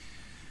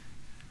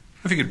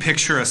If you could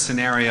picture a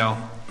scenario,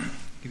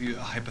 give you a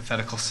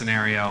hypothetical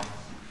scenario.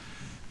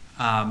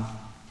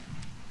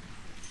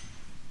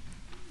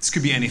 This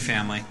could be any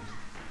family,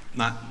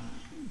 not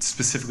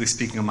specifically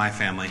speaking of my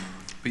family,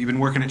 but you've been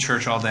working at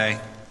church all day,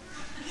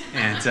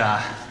 and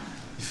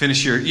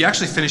you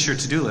actually finish your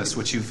to-do list,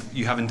 which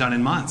you haven't done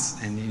in months,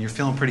 and you're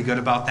feeling pretty good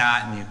about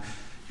that, and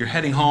you're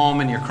heading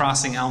home, and you're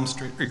crossing Elm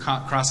Street, or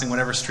crossing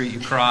whatever street you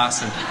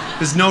cross, and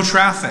there's no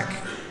traffic.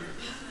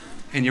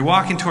 And you're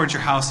walking towards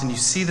your house, and you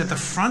see that the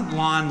front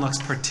lawn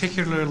looks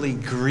particularly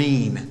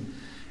green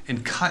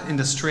and cut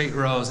into straight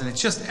rows, and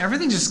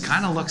everything just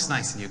kind of looks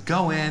nice. And you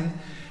go in,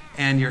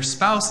 and your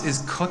spouse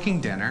is cooking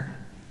dinner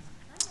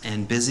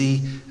and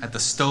busy at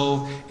the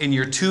stove, and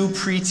your two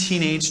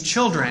pre-teenage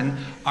children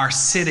are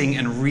sitting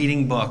and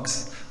reading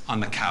books on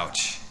the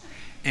couch.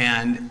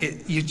 And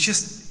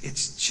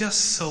it's just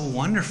so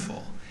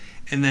wonderful.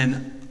 And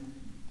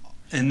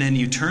then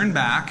you turn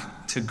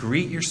back to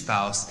greet your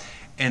spouse,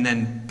 and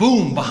then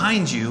boom,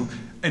 behind you,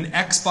 an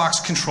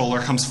Xbox controller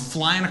comes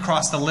flying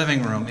across the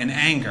living room in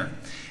anger.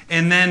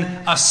 And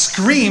then a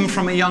scream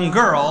from a young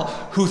girl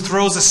who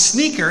throws a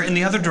sneaker in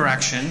the other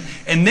direction.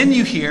 And then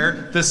you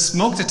hear the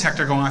smoke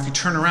detector going off. You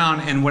turn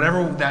around, and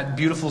whatever that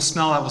beautiful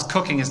smell that was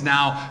cooking is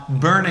now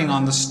burning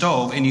on the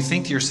stove. And you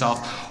think to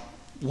yourself,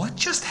 what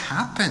just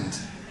happened?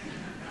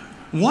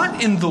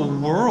 What in the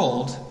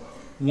world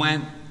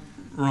went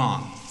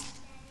wrong?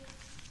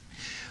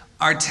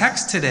 Our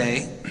text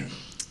today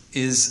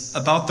is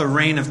about the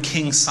reign of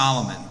King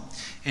Solomon.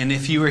 And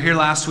if you were here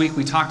last week,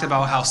 we talked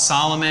about how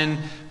Solomon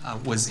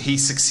he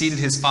succeeded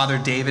his father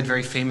David,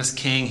 very famous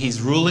king.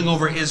 He's ruling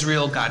over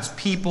Israel, God's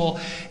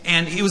people.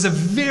 And it was a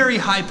very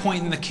high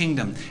point in the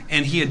kingdom.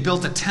 And he had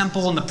built a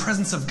temple, and the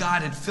presence of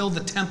God had filled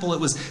the temple.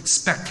 It was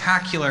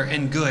spectacular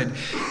and good.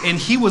 And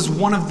he was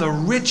one of the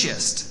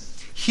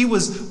richest. He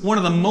was one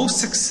of the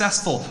most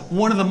successful,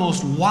 one of the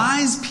most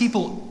wise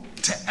people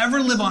to ever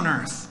live on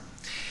earth.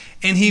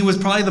 And he was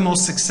probably the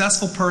most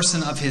successful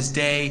person of his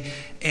day.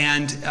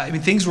 And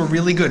things were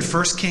really good.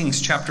 1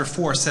 Kings chapter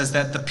 4 says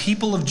that the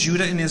people of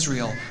Judah and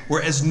Israel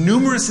were as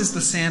numerous as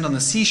the sand on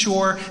the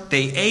seashore.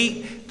 They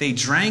ate, they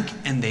drank,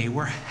 and they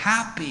were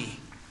happy.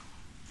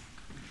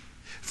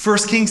 1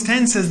 Kings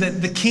 10 says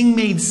that the king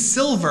made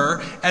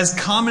silver as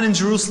common in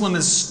Jerusalem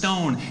as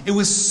stone. It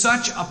was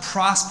such a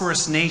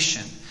prosperous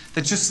nation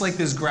that just like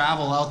this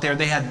gravel out there,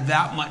 they had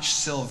that much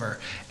silver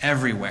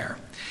everywhere.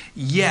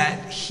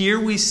 Yet, here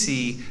we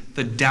see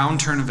the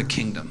downturn of a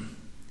kingdom.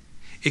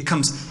 It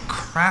comes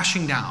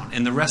crashing down.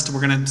 And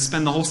we're going to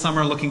spend the whole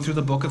summer looking through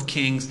the book of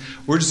Kings.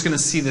 We're just going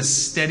to see this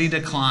steady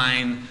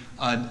decline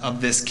of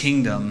this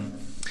kingdom.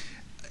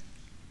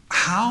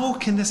 How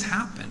can this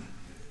happen?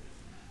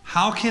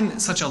 How can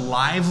such a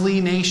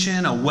lively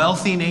nation, a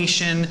wealthy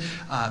nation,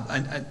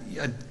 a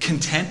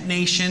content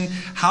nation,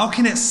 how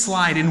can it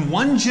slide in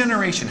one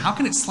generation? How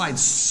can it slide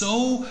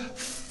so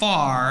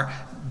far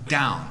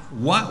down?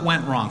 What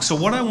went wrong? So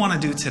what I want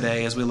to do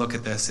today as we look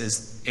at this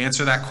is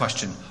answer that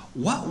question.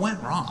 What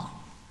went wrong?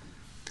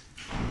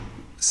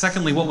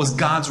 Secondly, what was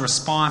God's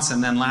response?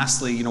 And then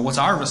lastly, what's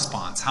our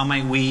response? How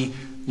might we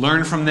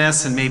learn from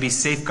this and maybe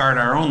safeguard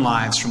our own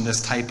lives from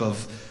this type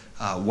of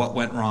what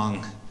went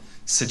wrong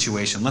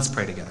situation? Let's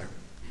pray together.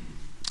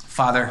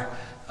 Father,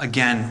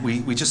 again,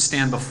 we just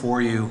stand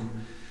before you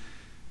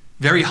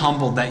very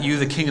humbled that you,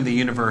 the King of the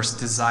universe,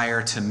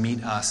 desire to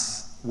meet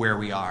us where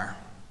we are.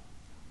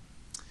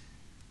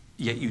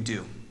 Yet you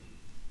do.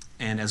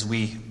 And as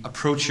we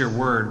approach your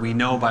word, we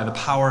know by the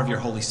power of your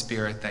Holy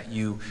Spirit that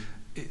you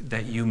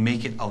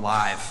make it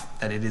alive,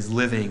 that it is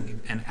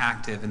living and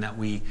active, and that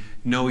we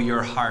know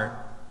your heart.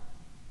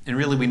 And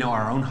really we know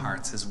our own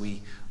hearts as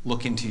we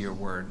look into your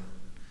word.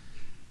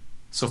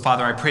 So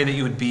Father, I pray that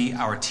you would be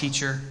our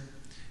teacher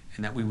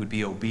and that we would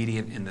be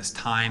obedient in this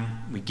time.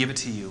 We give it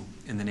to you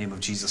in the name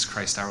of Jesus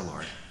Christ our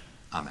Lord.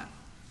 Amen.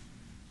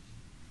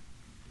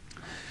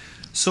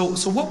 So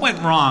what went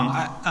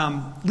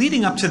wrong?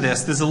 Leading up to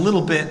this, there's a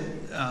little bit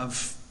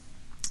of...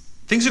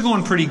 Things are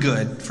going pretty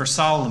good for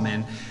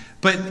Solomon,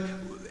 but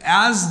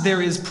as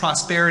there is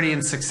prosperity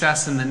and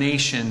success in the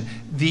nation,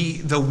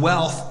 the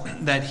wealth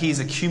that he's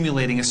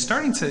accumulating is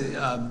starting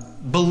to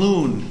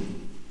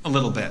balloon a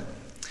little bit.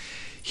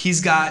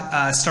 He's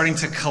got starting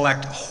to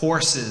collect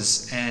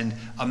horses and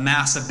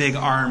amass a big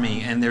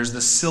army, and there's the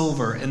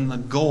silver and the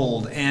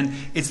gold, and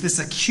it's this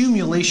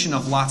accumulation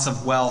of lots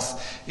of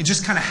wealth. It's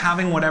just kind of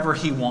having whatever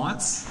he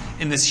wants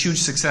in this huge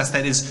success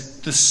that is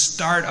the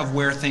start of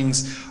where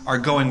things are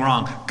going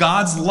wrong.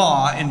 God's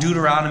law in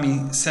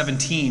Deuteronomy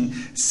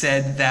 17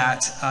 said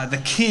that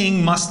the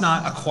king must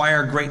not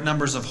acquire great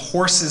numbers of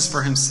horses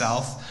for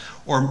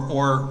himself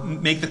or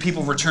make the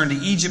people return to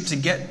Egypt to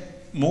get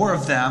more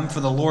of them, for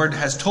the Lord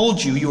has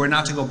told you, you are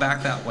not to go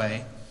back that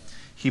way.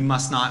 He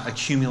must not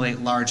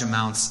accumulate large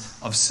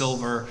amounts of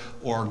silver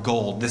or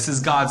gold. This is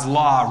God's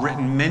law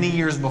written many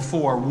years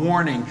before,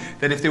 warning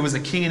that if there was a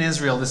king in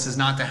Israel, this is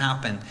not to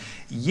happen.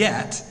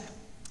 Yet,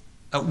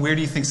 where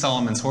do you think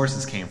Solomon's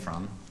horses came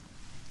from?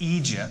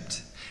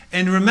 Egypt.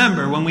 And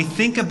remember, when we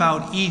think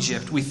about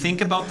Egypt, we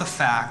think about the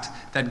fact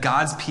that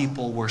God's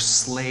people were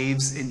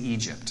slaves in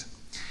Egypt,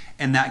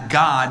 and that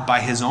God, by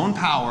his own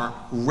power,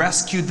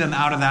 rescued them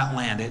out of that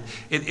land.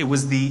 It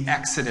was the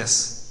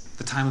Exodus,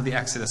 the time of the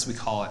Exodus, we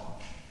call it.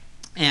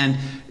 And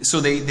so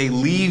they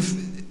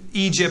leave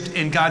Egypt,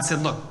 and God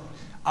said, look,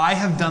 I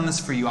have done this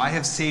for you. I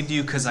have saved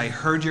you because I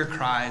heard your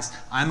cries.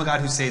 I'm a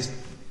God who saves.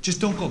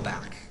 Just don't go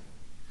back.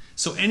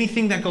 So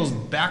anything that goes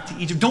back to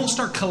Egypt, don't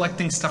start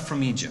collecting stuff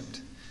from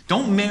Egypt.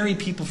 Don't marry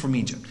people from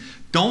Egypt.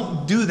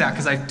 Don't do that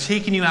because I've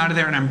taken you out of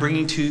there and I'm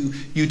bringing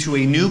you to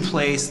a new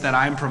place that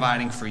I'm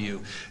providing for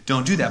you.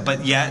 Don't do that.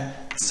 But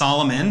yet,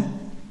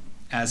 Solomon,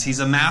 as he's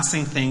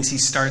amassing things, he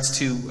starts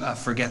to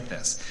forget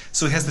this.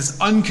 So he has this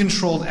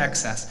uncontrolled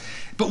excess.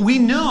 But we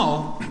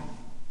know,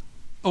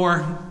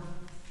 or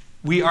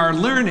we are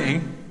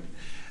learning,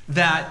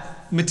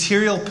 that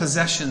material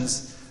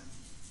possessions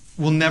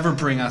will never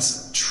bring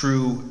us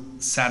true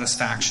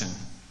satisfaction.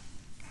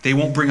 They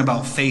won't bring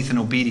about faith and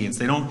obedience.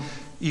 They don't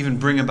even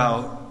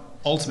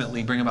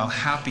ultimately bring about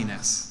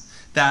happiness.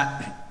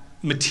 That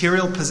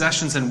material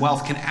possessions and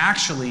wealth can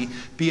actually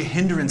be a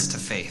hindrance to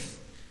faith.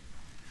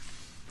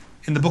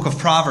 In the book of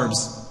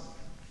Proverbs,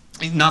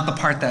 not the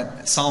part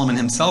that Solomon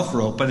himself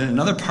wrote, but in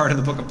another part of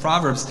the book of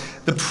Proverbs,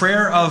 the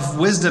prayer of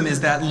wisdom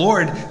is that,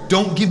 Lord,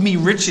 don't give me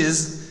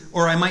riches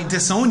or I might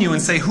disown you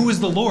and say, who is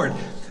the Lord?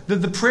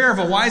 The prayer of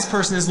a wise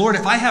person is, Lord,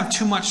 if I have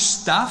too much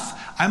stuff,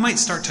 I might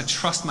start to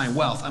trust my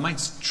wealth. I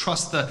might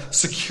trust the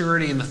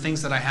security and the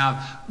things that I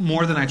have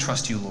more than I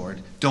trust you,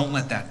 Lord. Don't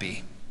let that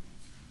be.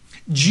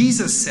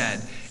 Jesus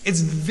said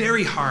it's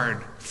very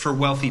hard for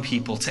wealthy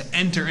people to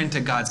enter into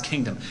God's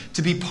kingdom,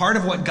 to be part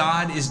of what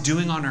God is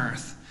doing on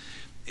earth.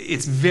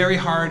 It's very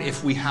hard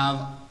if we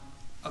have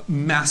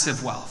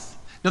massive wealth.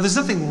 Now, there's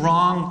nothing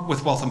wrong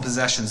with wealth and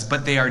possessions,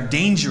 but they are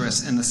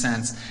dangerous in the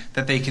sense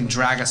that they can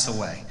drag us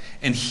away.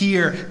 And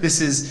here,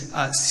 this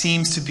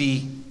seems to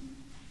be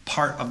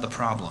part of the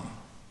problem.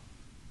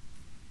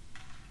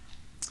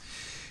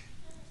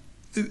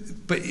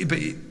 But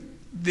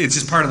it's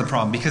just part of the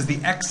problem because the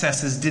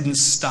excesses didn't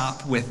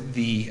stop with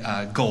the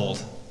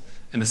gold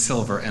and the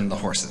silver and the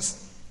horses.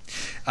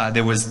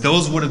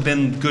 Those would have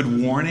been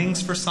good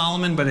warnings for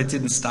Solomon, but it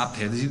didn't stop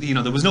there.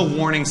 There was no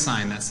warning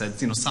sign that said,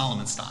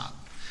 Solomon, stop.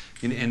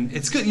 And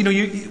it's good,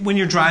 when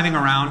you're driving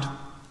around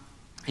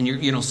and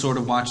you're, sort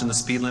of watching the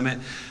speed limit,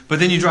 but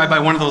then you drive by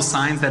one of those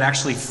signs that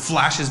actually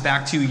flashes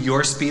back to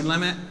your speed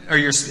limit or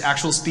your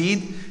actual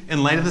speed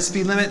in light of the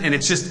speed limit, and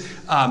it's just,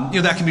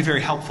 that can be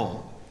very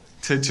helpful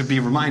to be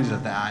reminded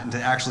of that and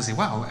to actually say,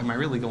 wow, am I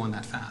really going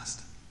that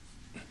fast?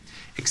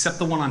 Except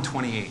the one on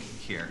 28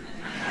 here,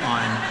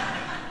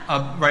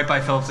 right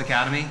by Phillips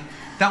Academy.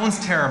 That one's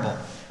terrible.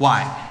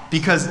 Why?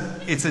 Because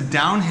it's a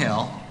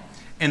downhill,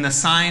 and the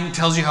sign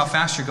tells you how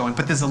fast you're going,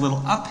 but there's a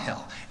little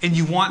uphill. And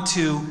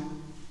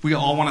we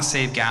all want to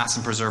save gas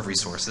and preserve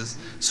resources.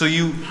 So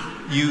you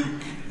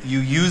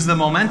use the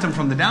momentum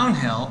from the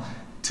downhill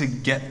to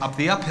get up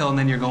the uphill, and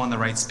then you're going the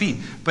right speed.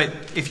 But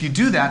if you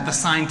do that, the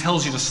sign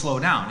tells you to slow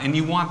down. And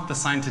you want the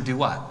sign to do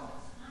what?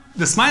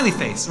 The smiley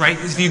face, right?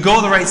 If you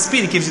go the right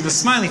speed, it gives you the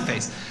smiley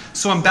face.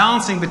 So I'm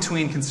balancing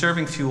between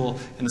conserving fuel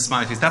and the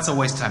smiley face. That's a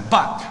waste of time.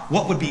 But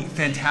what would be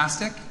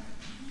fantastic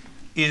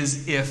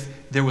is if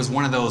there was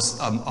one of those,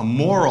 a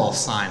moral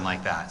sign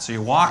like that. So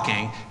you're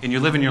walking and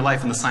you're living your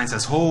life and the sign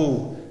says,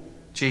 oh,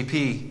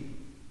 JP,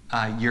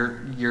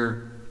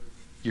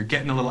 you're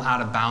getting a little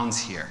out of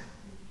bounds here.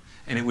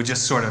 And it would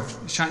just sort of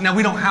shine. Now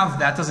we don't have,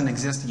 that doesn't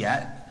exist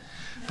yet,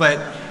 but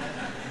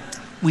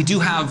we do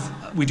have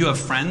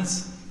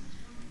friends.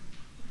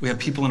 We have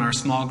people in our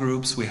small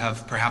groups. We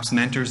have perhaps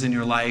mentors in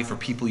your life or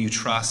people you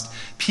trust.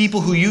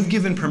 People who you've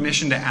given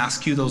permission to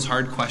ask you those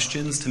hard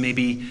questions, to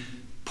maybe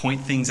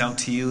point things out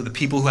to you. The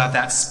people who have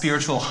that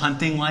spiritual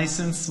hunting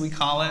license, we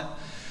call it,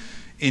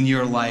 in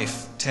your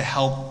life to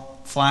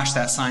help flash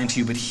that sign to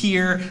you. But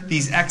here,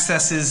 these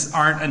excesses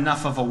aren't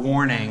enough of a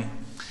warning.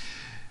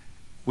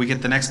 We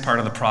get the next part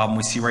of the problem.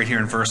 We see right here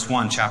in verse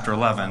 1, chapter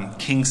 11.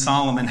 King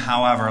Solomon,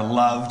 however,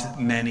 loved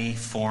many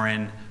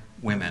foreign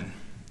women.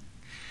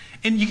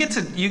 And you get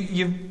to,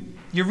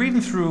 you're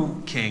reading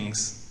through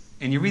Kings,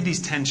 and you read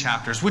these 10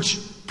 chapters, which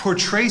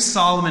portray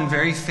Solomon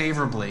very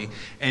favorably,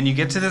 and you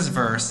get to this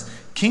verse,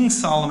 King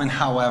Solomon,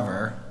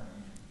 however,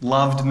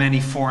 loved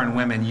many foreign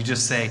women. You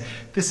just say,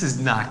 this is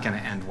not going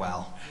to end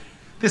well.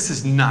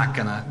 This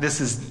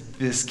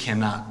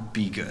cannot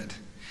be good.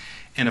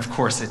 And of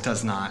course, it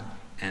does not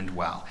end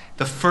well.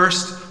 The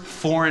first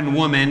foreign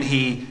woman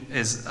he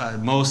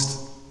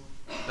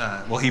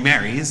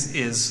marries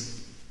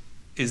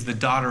is the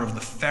daughter of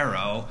the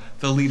Pharaoh,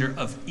 the leader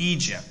of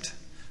Egypt.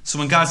 So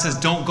when God says,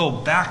 don't go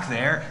back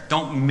there,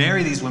 don't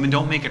marry these women,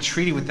 don't make a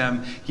treaty with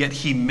them, yet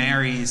he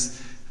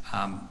marries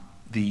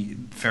the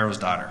Pharaoh's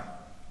daughter.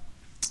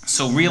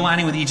 So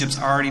realigning with Egypt's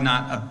already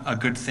not a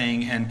good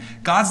thing. And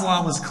God's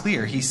law was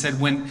clear. He said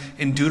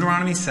in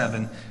Deuteronomy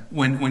 7,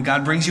 when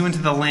God brings you into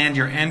the land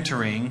you're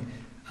entering,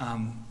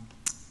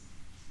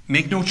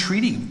 make no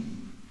treaty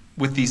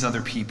with these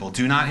other people.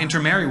 Do not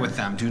intermarry with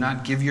them. Do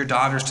not give your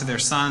daughters to their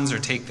sons or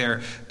take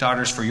their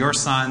daughters for your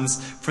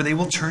sons, for they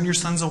will turn your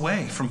sons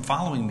away from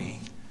following me.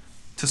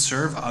 to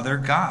serve other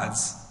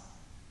gods.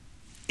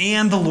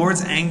 And the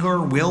Lord's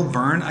anger will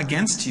burn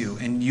against you,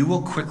 and you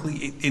will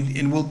quickly,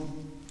 it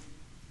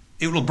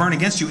will burn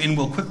against you and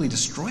will quickly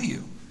destroy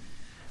you.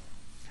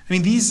 I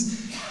mean,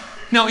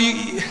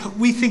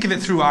 we think of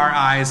it through our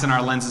eyes and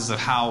our lenses of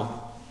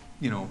how,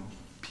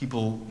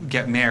 people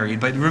get married.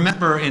 But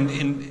remember, in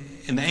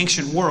the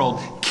ancient world,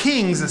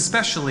 kings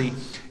especially,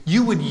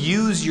 you would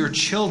use your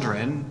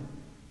children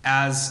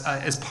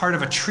as part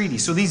of a treaty.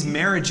 So these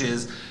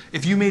marriages,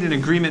 if you made an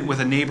agreement with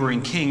a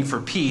neighboring king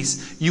for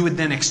peace, you would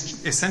then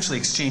essentially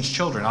exchange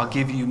children. I'll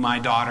give you my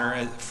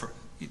daughter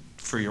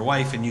for your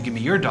wife, and you give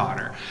me your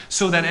daughter.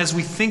 So that as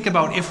we think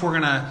about if we're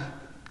going to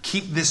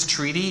keep this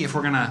treaty, if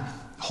we're going to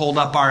hold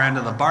up our end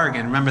of the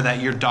bargain, remember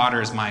that your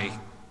daughter is my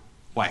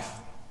wife.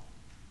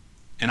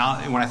 And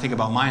when I think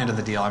about my end of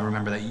the deal, I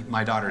remember that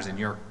my daughter's in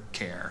your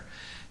care.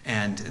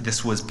 And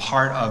this was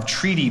part of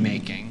treaty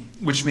making,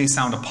 which may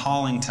sound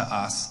appalling to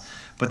us,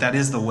 but that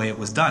is the way it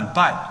was done.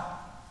 But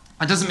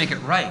it doesn't make it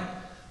right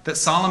that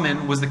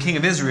Solomon was the king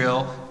of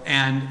Israel,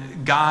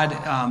 and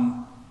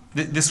God,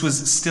 this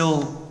was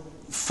still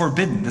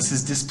forbidden. This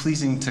is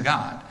displeasing to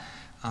God.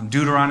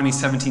 Deuteronomy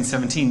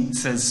 17:17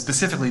 says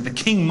specifically, the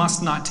king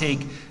must not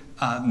take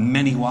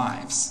many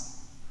wives.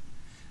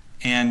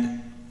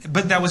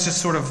 But that was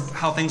just sort of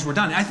how things were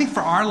done. I think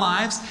for our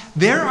lives,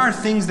 there are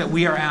things that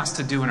we are asked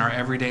to do in our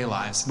everyday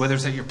lives, whether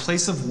it's at your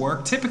place of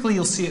work. Typically,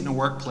 you'll see it in a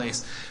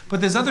workplace.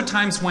 But there's other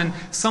times when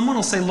someone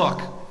will say,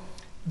 look,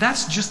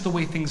 that's just the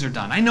way things are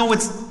done. I know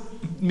it's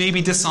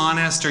maybe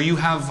dishonest or you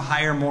have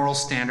higher moral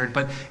standard,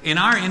 but in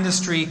our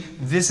industry,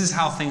 this is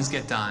how things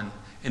get done.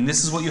 And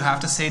this is what you have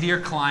to say to your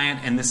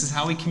client, and this is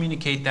how we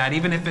communicate that,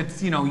 even if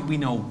it's, we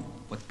know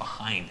what's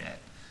behind it.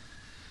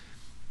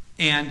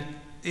 And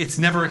it's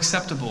never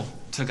acceptable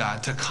to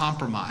God to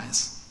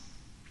compromise.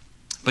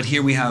 But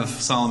here we have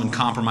Solomon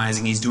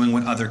compromising. He's doing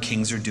what other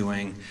kings are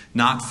doing,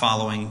 not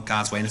following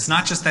God's way. And it's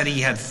not just that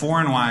he had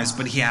foreign wives,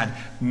 but he had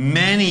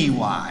many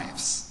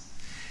wives.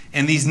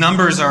 And these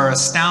numbers are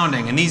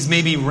astounding. And these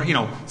may be,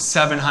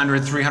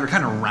 700, 300,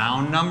 kind of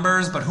round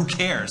numbers, but who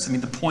cares? I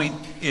mean, the point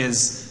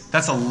is,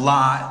 that's a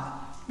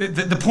lot.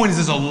 The point is,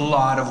 there's a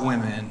lot of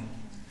women.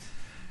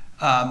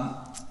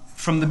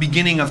 From the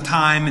beginning of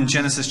time in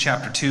Genesis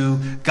chapter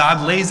 2,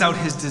 God lays out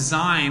his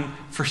design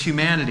for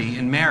humanity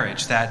in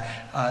marriage,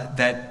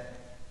 that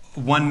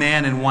one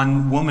man and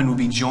one woman would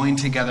be joined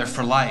together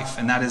for life,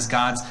 and that is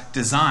God's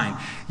design.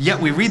 Yet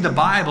we read the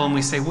Bible and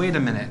we say, wait a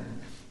minute,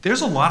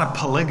 there's a lot of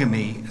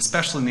polygamy,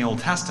 especially in the Old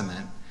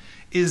Testament.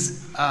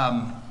 Is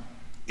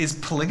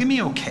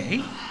polygamy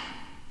okay?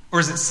 Or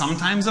is it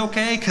sometimes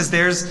okay? Because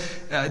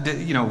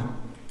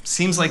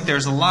seems like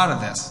there's a lot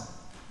of this.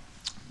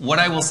 What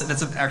I will say,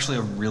 that's actually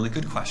a really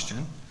good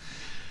question.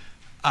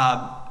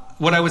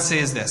 What I would say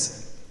is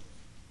this.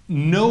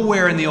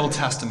 Nowhere in the Old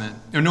Testament,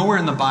 or nowhere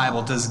in the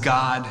Bible, does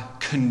God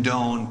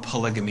condone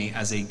polygamy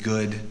as a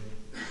good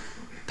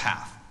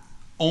path.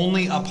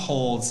 Only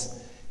upholds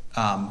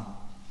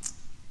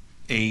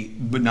a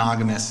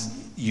monogamous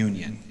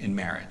union in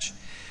marriage.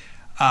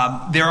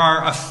 There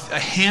are a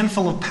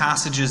handful of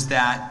passages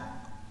that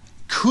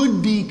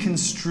could be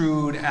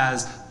construed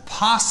as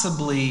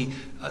possibly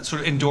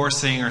sort of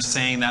endorsing or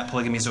saying that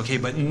polygamy is okay,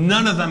 but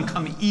none of them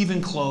come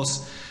even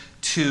close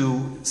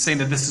to saying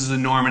that this is a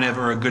normative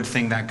or a good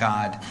thing that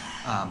God,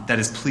 that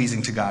is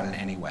pleasing to God in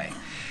any way.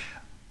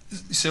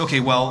 So, okay,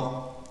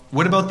 well,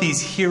 what about these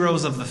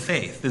heroes of the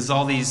faith? There's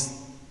all these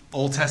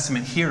Old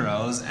Testament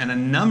heroes, and a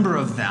number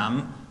of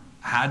them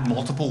had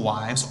multiple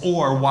wives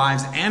or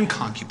wives and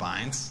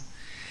concubines.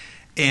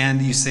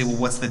 And you say, well,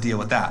 what's the deal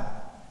with that?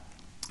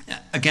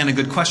 Again, a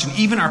good question.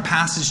 Even our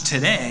passage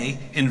today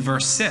in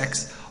verse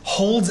 6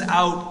 holds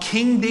out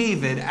King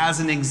David as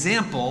an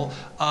example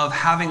of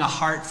having a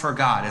heart for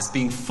God, as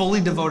being fully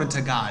devoted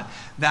to God.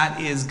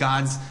 That is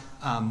God's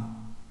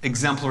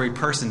exemplary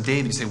person,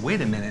 David. You say,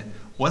 wait a minute,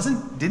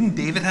 didn't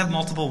David have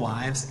multiple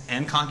wives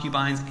and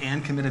concubines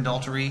and commit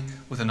adultery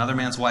with another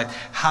man's wife?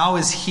 How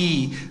is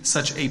he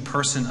such a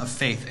person of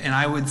faith? And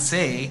I would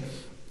say,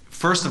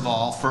 first of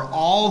all, for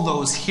all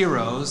those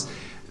heroes,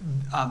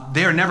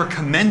 they are never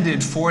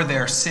commended for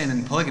their sin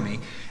and polygamy.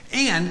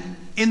 And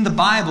in the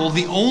Bible,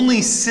 the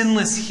only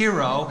sinless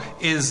hero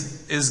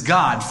is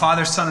God,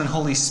 Father, Son, and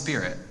Holy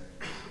Spirit.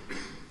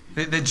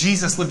 That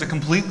Jesus lived a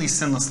completely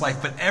sinless life,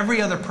 but every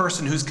other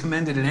person who's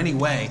commended in any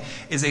way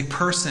is a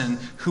person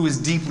who is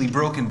deeply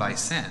broken by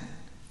sin.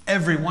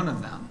 Every one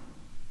of them.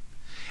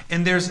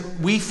 And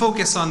we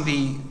focus on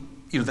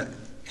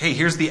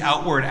here's the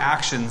outward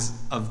actions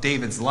of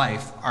David's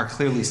life are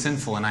clearly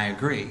sinful, and I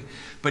agree.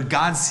 But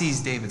God sees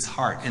David's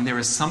heart, and there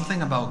is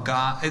something about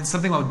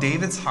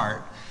David's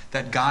heart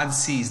that God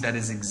sees that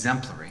is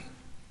exemplary.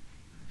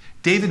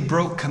 David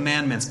broke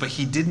commandments, but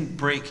he didn't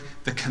break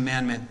the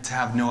commandment to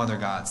have no other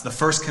gods. The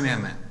first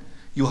commandment,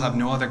 you will have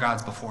no other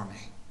gods before me.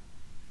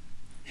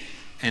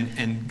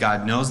 And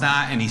God knows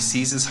that, and he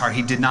sees his heart.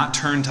 He did not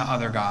turn to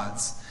other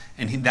gods.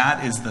 And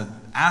that is the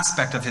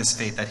aspect of his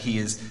faith that he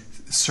is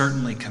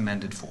certainly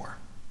commended for.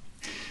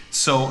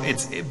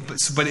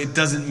 But it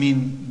doesn't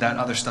mean that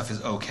other stuff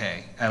is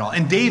okay at all.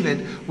 And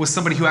David was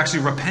somebody who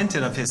actually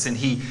repented of his sin.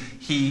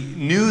 He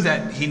knew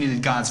that he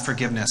needed God's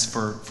forgiveness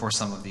for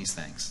some of these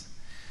things.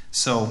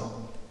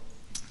 So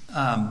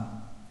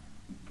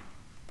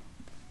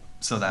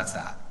that's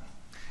that.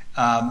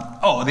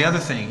 The other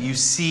thing, you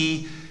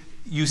see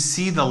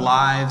the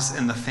lives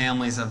and the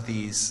families of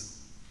these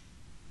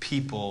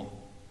people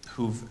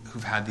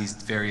who've had these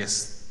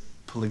various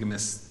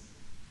polygamous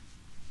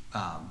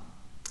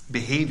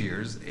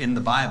behaviors in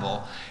the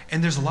Bible,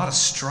 and there's a lot of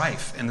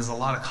strife, and there's a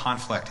lot of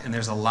conflict, and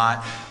there's a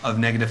lot of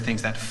negative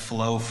things that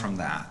flow from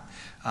that.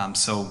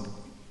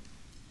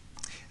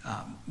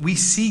 We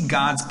see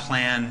God's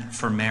plan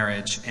for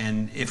marriage,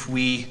 and if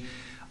we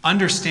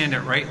understand it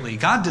rightly,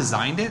 God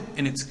designed it,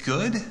 and it's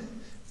good.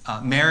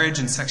 Marriage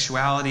and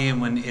sexuality,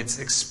 and when it's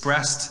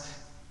expressed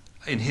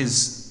by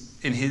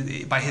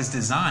His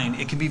design,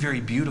 it can be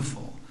very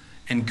beautiful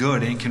and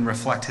good, and it can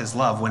reflect His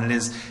love. When it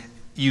is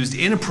used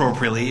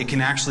inappropriately, it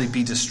can actually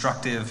be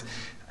destructive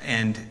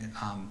and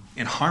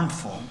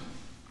harmful.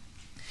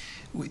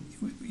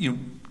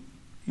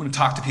 When I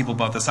talk to people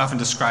about this, I often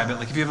describe it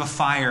like if you have a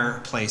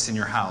fireplace in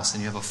your house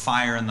and you have a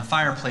fire in the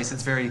fireplace,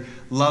 it's very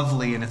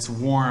lovely and it's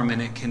warm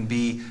and it can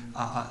be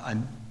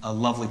a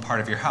lovely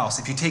part of your house.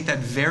 If you take that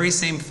very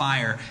same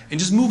fire and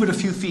just move it a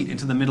few feet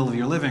into the middle of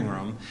your living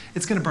room,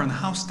 it's going to burn the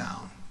house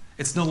down.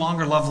 It's no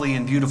longer lovely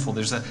and beautiful.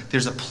 There's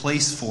a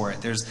place for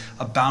it. There's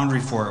a boundary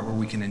for it where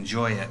we can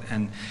enjoy it.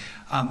 And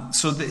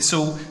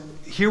so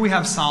here we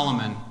have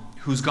Solomon,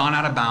 who's gone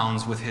out of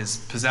bounds with his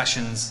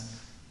possessions,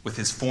 with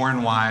his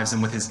foreign wives,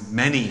 and with his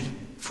many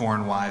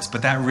foreign wives.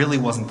 But that really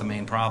wasn't the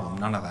main problem.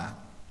 None of that.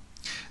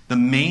 The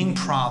main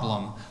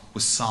problem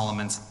was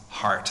Solomon's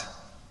heart.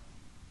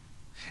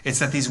 It's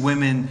that these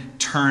women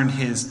turned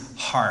his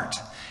heart.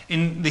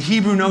 In the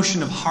Hebrew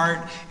notion of heart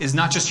is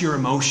not just your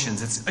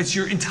emotions. It's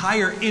your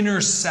entire inner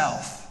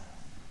self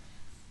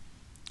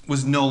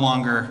was no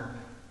longer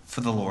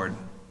for the Lord.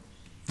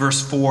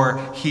 Verse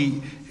 4,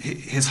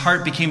 his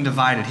heart became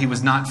divided. He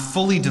was not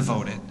fully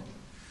devoted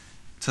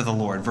to the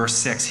Lord. Verse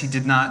 6, he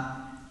did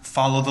not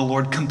follow the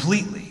Lord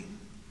completely.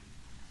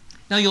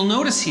 Now you'll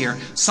notice here,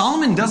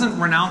 Solomon doesn't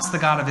renounce the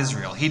God of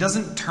Israel. He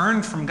doesn't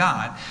turn from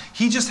God.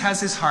 He just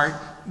has his heart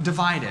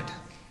divided.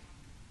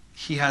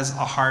 He has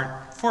a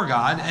heart for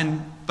God,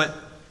 but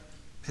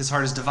his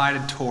heart is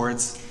divided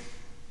towards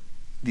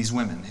these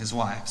women, his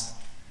wives.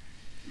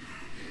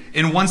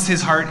 And once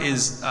his heart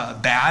is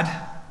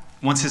bad,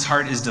 once his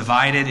heart is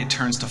divided, it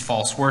turns to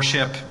false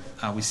worship.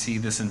 We see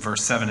this in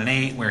verse 7 and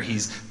 8, where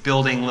he's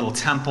building little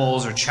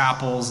temples or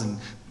chapels and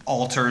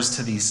altars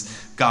to these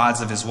gods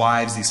of his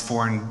wives, these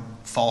foreign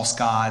false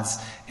gods.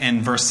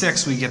 And verse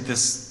 6, we get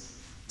this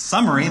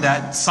summary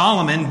that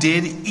Solomon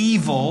did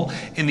evil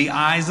in the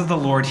eyes of the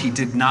Lord. He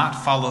did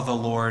not follow the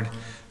Lord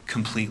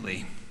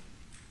completely.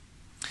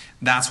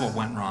 That's what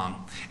went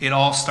wrong. It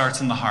all starts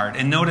in the heart.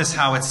 And notice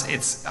how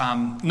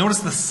notice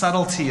the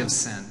subtlety of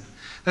sin.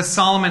 That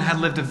Solomon had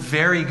lived a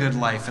very good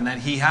life and that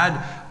he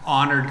had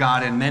honored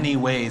God in many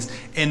ways.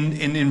 And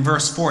in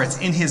verse 4, it's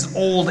in his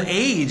old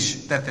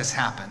age that this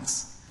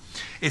happens.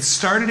 It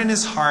started in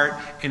his heart,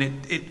 and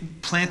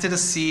it planted a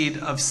seed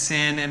of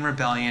sin and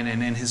rebellion,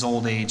 and in his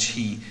old age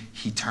he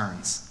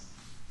turns.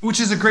 Which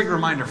is a great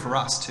reminder for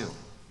us, too.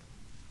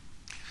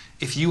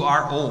 If you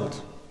are old,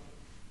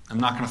 I'm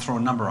not going to throw a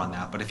number on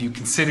that, but if you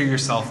consider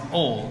yourself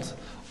old,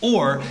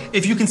 or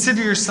if you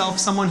consider yourself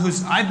someone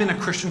I've been a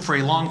Christian for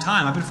a long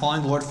time, I've been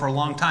following the Lord for a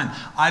long time,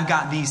 I've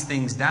got these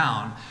things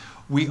down,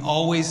 we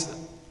always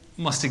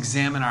must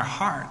examine our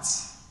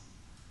hearts.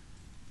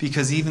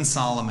 Because even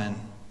Solomon,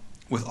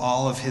 with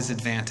all of his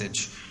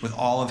advantage, with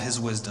all of his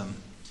wisdom,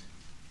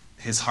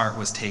 his heart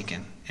was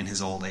taken in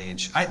his old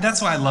age.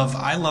 That's why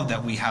I love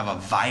that we have a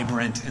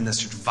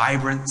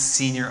vibrant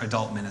senior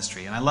adult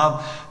ministry. And I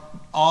love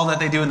all that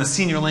they do. And the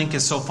Senior Link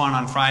is so fun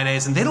on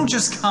Fridays. And they don't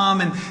just come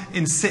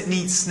and sit and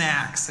eat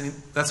snacks. And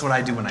that's what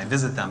I do when I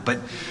visit them. But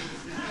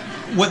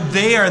what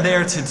they are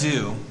there to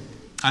do,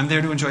 I'm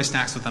there to enjoy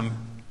snacks with them.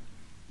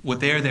 What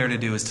they are there to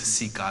do is to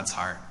seek God's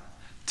heart,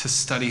 to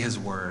study His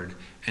Word,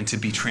 and to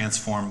be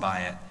transformed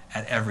by it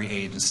at every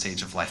age and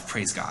stage of life.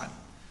 Praise God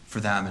for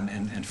them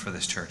and for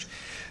this church.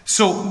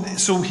 So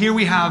here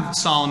we have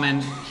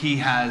Solomon. It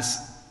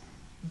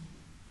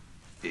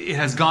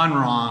has gone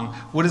wrong.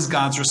 What is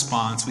God's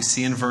response? We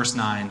see in verse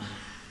 9.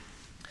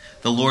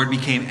 The Lord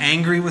became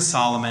angry with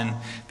Solomon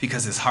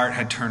because his heart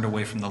had turned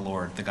away from the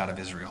Lord, the God of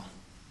Israel.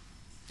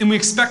 And we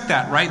expect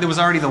that, right? There was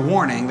already the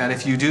warning that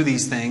if you do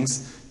these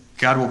things,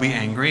 God will be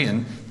angry,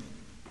 and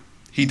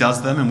He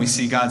does them, and we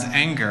see God's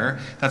anger.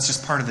 That's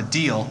just part of the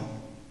deal.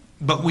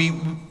 But we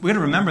got to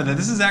remember that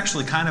this is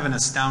actually kind of an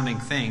astounding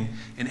thing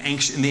in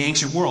the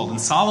ancient world. In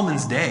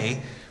Solomon's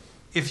day,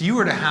 if you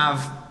were to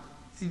have,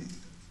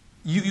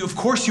 of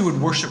course you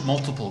would worship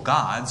multiple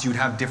gods. You would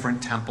have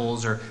different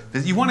temples, or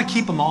you want to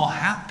keep them all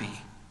happy.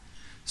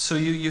 So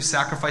you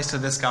sacrifice to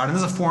this god, and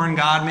this is a foreign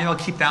god. Maybe I'll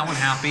keep that one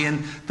happy.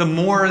 And the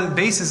more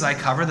bases I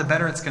cover, the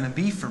better it's going to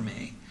be for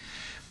me.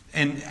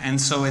 And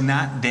so in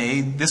that day,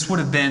 this would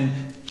have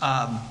been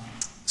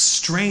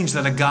strange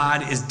that a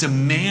God is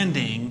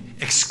demanding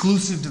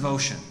exclusive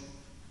devotion,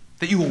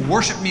 that you will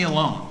worship me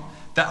alone,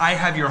 that I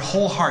have your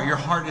whole heart. Your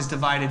heart is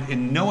divided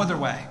in no other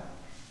way.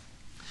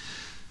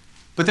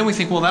 But then we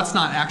think, well, that's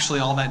not actually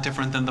all that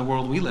different than the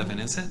world we live in,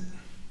 is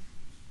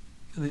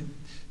it?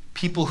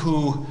 People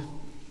who,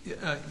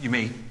 you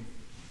may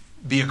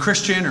be a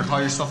Christian or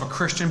call yourself a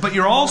Christian, but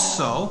you're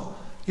also,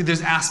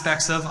 there's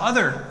aspects of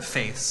other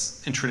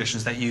faiths and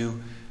traditions that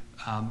you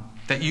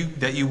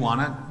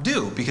want to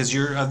do because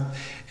you're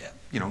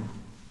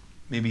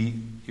maybe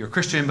you're a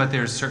Christian, but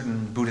there's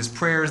certain Buddhist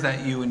prayers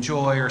that you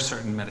enjoy, or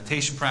certain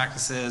meditation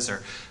practices,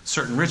 or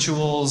certain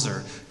rituals,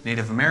 or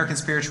Native American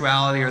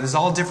spirituality, or there's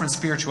all different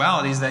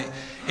spiritualities that,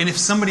 and if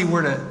somebody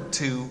were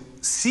to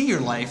see your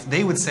life,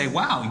 they would say,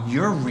 wow,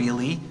 you're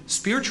really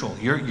spiritual.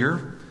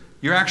 You're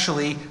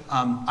actually,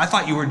 I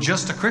thought you were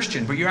just a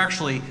Christian, but you're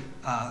actually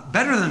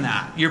better than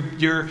that.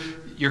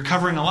 You're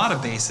covering a lot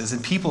of bases,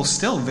 and people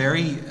still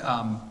very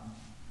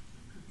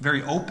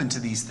open to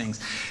these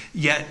things.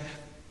 Yet,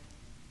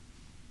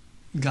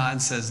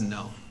 God says,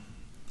 no,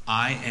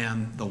 I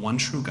am the one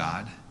true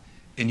God,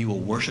 and you will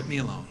worship me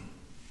alone.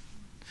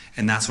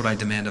 And that's what I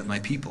demand of my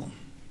people.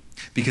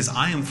 Because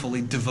I am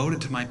fully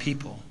devoted to my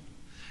people.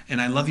 And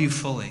I love you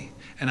fully.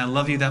 And I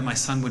love you that my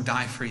son would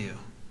die for you.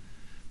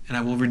 And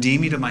I will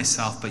redeem you to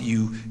myself, but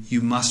you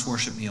must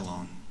worship me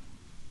alone.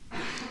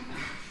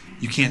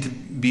 You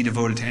can't be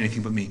devoted to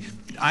anything but me.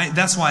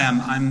 That's why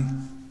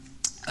I'm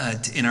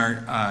in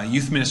our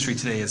youth ministry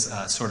today is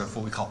sort of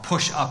what we call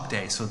push-up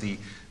day. So the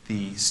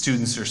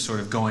students are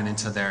sort of going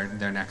into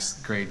their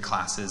next grade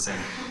classes,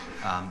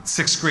 and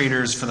sixth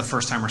graders for the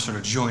first time are sort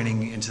of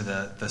joining into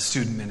the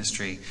student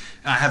ministry.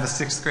 And I have a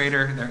sixth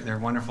grader. They're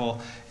wonderful.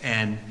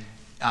 And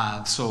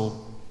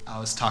so I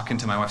was talking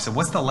to my wife. I said,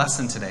 what's the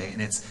lesson today?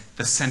 And it's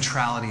the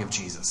centrality of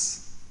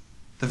Jesus.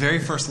 The very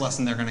first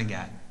lesson they're going to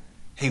get.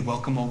 Hey,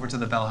 welcome over to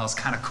the Bell House.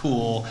 Kind of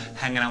cool,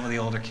 hanging out with the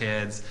older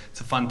kids.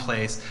 It's a fun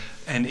place.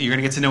 And you're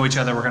going to get to know each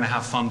other. We're going to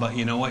have fun. But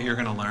you know what you're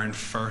going to learn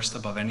first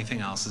above anything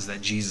else is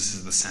that Jesus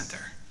is the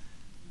center.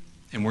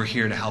 And we're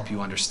here to help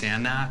you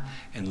understand that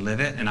and live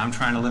it. And I'm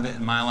trying to live it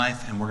in my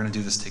life. And we're going to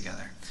do this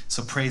together.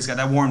 So praise God.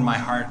 That warmed my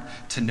heart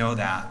to know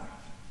that.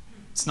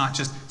 It's not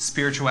just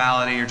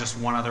spirituality or just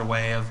one other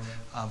way of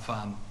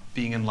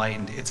being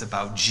enlightened. It's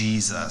about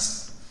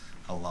Jesus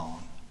alone.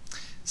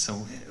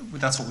 So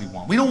that's what we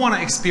want. We don't want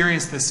to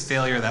experience this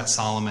failure that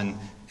Solomon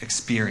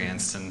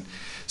experienced. And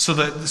so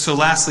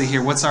lastly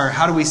here,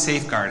 how do we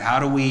safeguard? How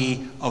do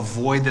we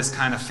avoid this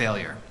kind of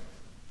failure?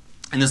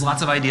 And there's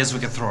lots of ideas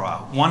we could throw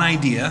out. One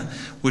idea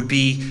would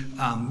be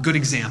good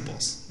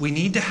examples. We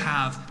need to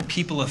have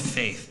people of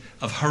faith,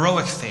 of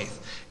heroic faith,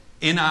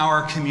 in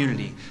our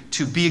community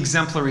to be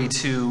exemplary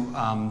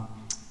to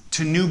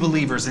new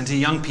believers and to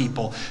young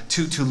people,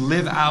 to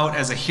live out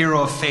as a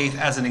hero of faith,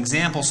 as an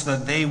example, so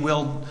that they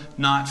will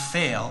not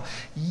fail.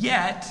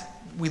 Yet,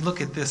 we look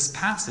at this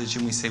passage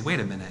and we say, wait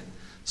a minute,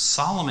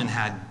 Solomon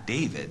had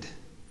David.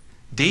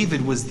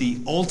 David was the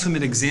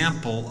ultimate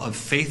example of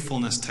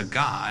faithfulness to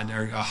God,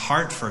 or a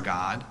heart for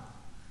God.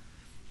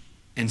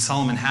 And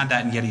Solomon had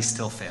that, and yet he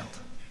still failed.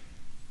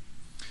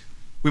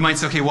 We might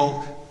say, okay,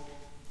 well,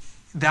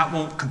 that's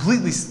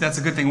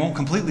a good thing. It won't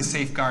completely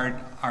safeguard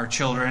our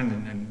children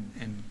and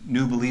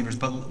new believers.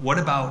 But what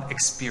about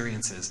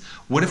experiences?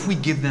 What if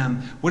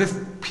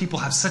people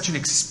have such an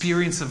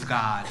experience of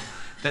God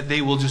that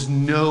they will just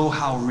know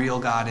how real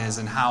God is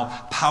and how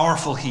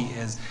powerful He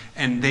is,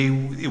 and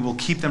it will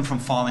keep them from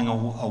falling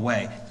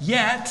away.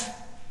 Yet,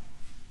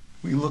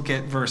 we look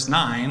at verse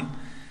 9,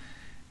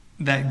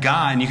 that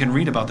God, and you can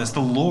read about this, the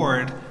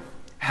Lord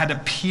had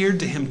appeared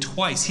to him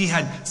twice. He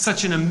had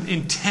such an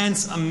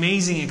intense,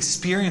 amazing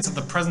experience of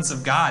the presence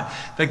of God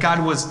that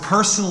God was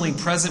personally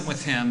present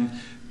with him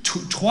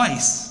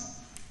twice,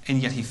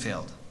 and yet he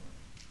failed.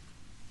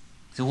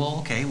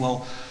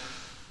 So,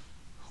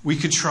 we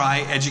could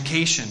try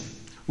education.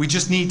 We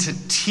just need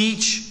to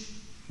teach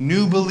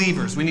new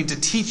believers. We need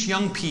to teach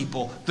young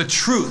people the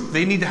truth.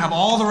 They need to have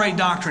all the right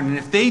doctrine. And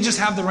if they just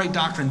have the right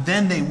doctrine,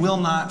 then they will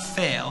not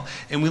fail.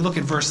 And we look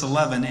at verse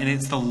 11, and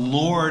it's the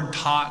Lord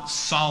taught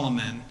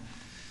Solomon.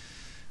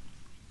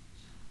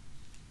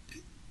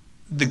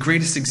 The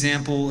greatest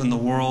example in the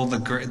world,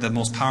 the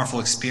most powerful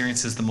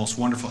experiences, the most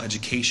wonderful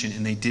education,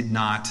 and they did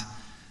not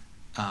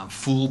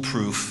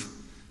foolproof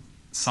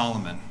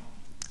Solomon.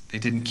 They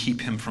didn't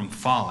keep him from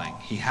falling.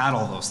 He had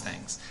all those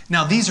things.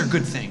 Now, these are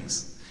good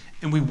things.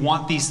 And we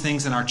want these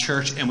things in our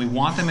church, and we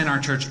want them in our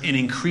church in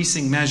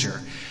increasing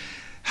measure.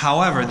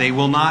 However, they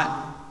will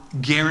not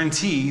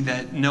guarantee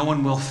that no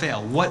one will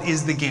fail. What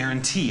is the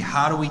guarantee?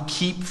 How do we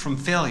keep from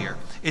failure?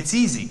 It's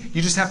easy.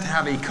 You just have to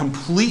have a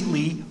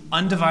completely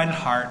undivided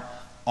heart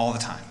all the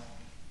time.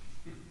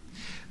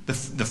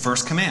 The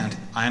first command,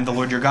 I am the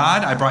Lord your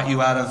God. I brought you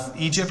out of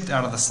Egypt,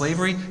 out of the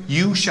slavery.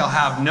 You shall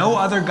have no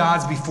other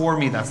gods before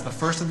me. That's the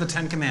first of the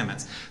 10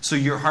 commandments. So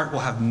your heart will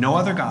have no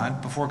other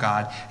God before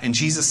God. And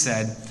Jesus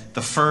said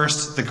the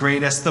first, the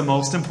greatest, the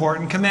most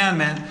important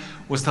commandment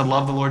was to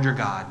love the Lord your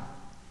God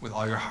with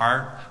all your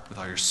heart, with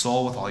all your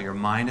soul, with all your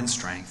mind and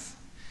strength.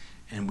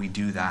 And we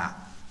do that,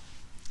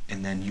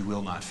 and then you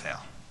will not fail.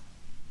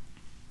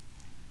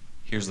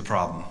 Here's the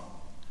problem.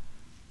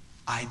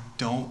 I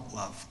don't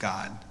love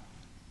God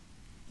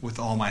with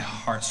all my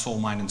heart, soul,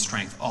 mind, and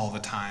strength all the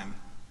time.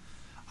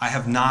 I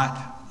have not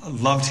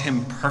loved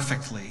him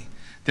perfectly.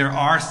 There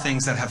are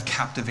things that have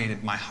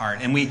captivated my heart.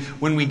 And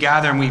when we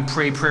gather and we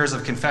pray prayers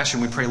of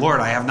confession, we pray, Lord,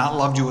 I have not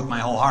loved you with my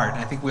whole heart. And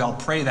I think we all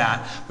pray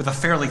that with a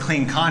fairly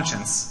clean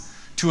conscience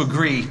to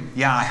agree,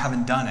 yeah, I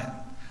haven't done it.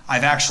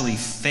 I've actually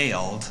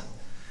failed.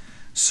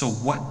 So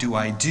what do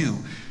I do?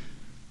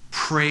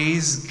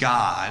 Praise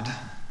God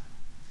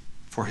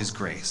for his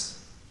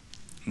grace.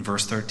 In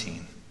verse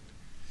 13,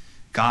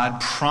 God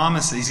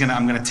promises,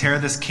 I'm going to tear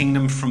this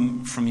kingdom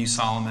from you,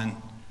 Solomon,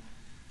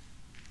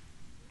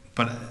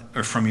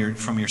 or from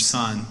your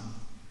son.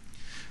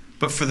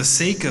 But for the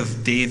sake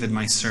of David,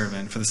 my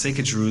servant, for the sake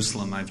of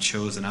Jerusalem, I've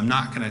chosen. I'm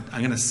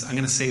going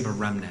to save a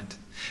remnant.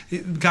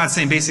 God's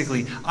saying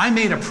basically, I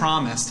made a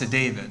promise to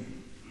David.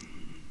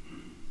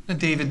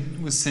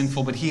 David was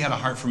sinful, but he had a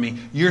heart for me.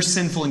 You're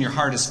sinful and your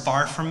heart is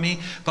far from me,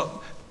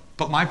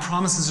 but my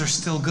promises are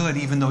still good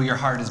even though your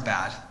heart is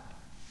bad.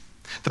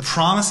 The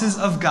promises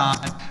of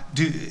God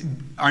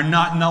are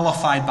not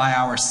nullified by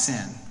our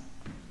sin.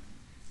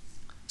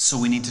 So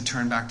we need to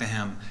turn back to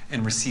him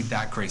and receive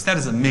that grace. That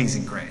is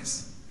amazing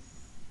grace.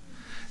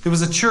 There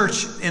was a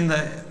church in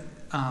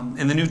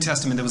the New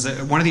Testament. There was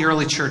one of the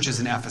early churches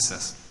in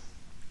Ephesus.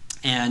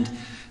 And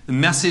the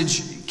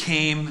message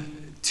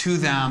came to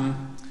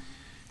them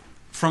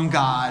from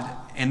God.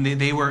 And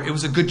it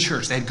was a good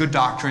church. They had good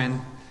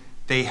doctrine.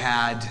 They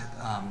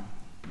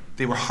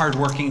were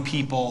hardworking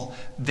people.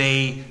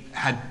 They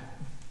had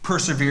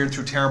persevered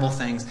through terrible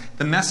things.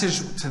 The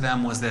message to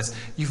them was this: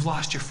 you've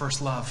lost your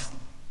first love.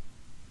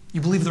 You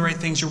believe the right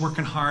things, you're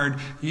working hard,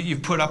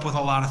 you've put up with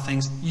a lot of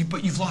things,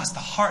 but you've lost the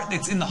heart.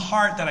 It's in the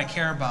heart that I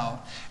care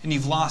about, and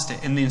you've lost it.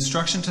 And the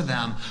instruction to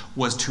them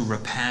was to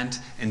repent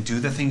and do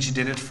the things you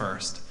did at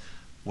first.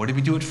 What did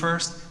we do at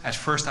first? At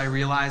first I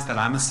realized that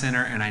I'm a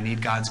sinner and I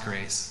need God's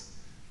grace.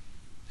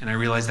 And I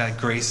realized that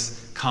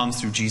grace comes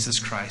through Jesus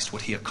Christ,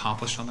 what he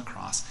accomplished on the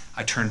cross.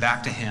 I turn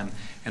back to him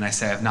and I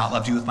say, I have not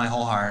loved you with my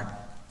whole heart.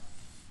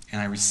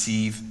 And I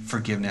receive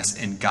forgiveness,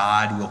 and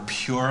God will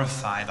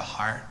purify the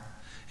heart.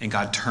 And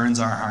God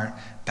turns our heart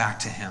back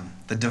to him,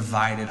 the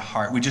divided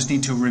heart. We just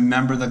need to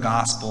remember the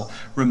gospel,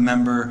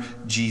 remember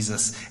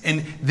Jesus.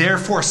 And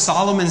therefore,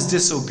 Solomon's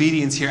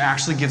disobedience here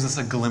actually gives us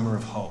a glimmer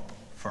of hope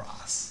for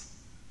us.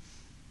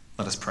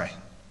 Let us pray.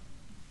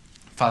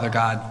 Father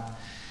God,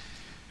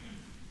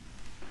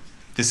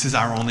 this is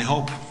our only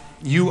hope.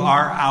 You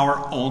are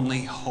our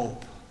only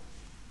hope.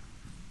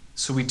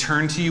 So we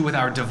turn to you with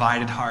our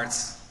divided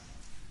hearts.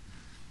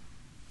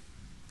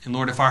 And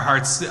Lord, if our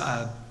hearts...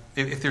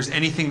 if there's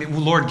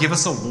anything, Lord, give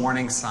us a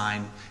warning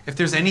sign. If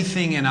there's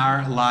anything in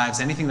our lives,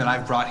 anything that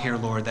I've brought here,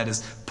 Lord, that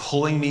is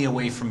pulling me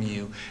away from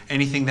you,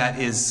 anything that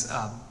is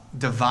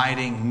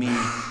dividing me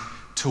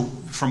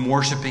from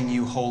worshiping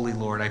you wholly,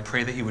 Lord, I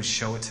pray that you would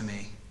show it to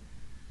me.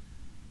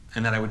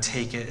 And that I would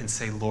take it and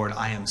say, Lord,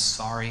 I am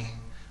sorry.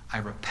 I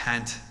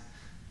repent.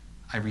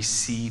 I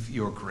receive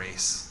your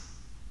grace.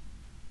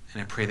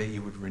 And I pray that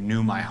you would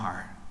renew my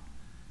heart.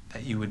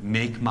 That you would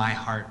make my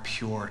heart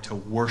pure to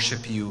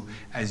worship you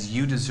as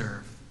you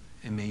deserve.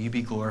 And may you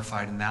be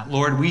glorified in that.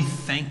 Lord, we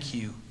thank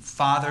you.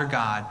 Father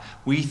God,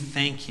 we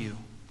thank you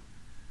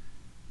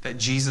that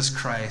Jesus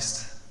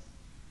Christ,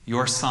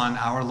 your Son,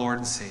 our Lord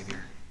and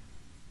Savior,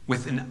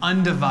 with an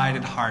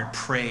undivided heart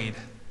prayed,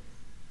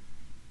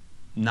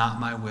 not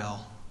my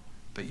will,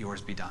 but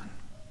yours be done.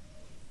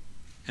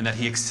 And that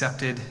he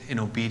accepted in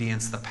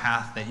obedience the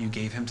path that you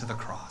gave him to the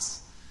cross.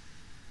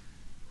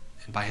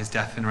 And by his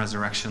death and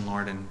resurrection,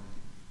 Lord, and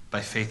by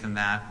faith in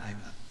that,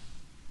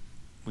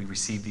 we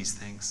receive these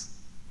things.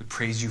 We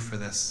praise you for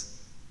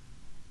this.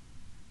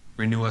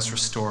 Renew us,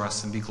 restore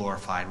us, and be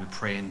glorified. We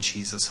pray in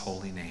Jesus'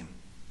 holy name.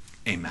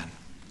 Amen.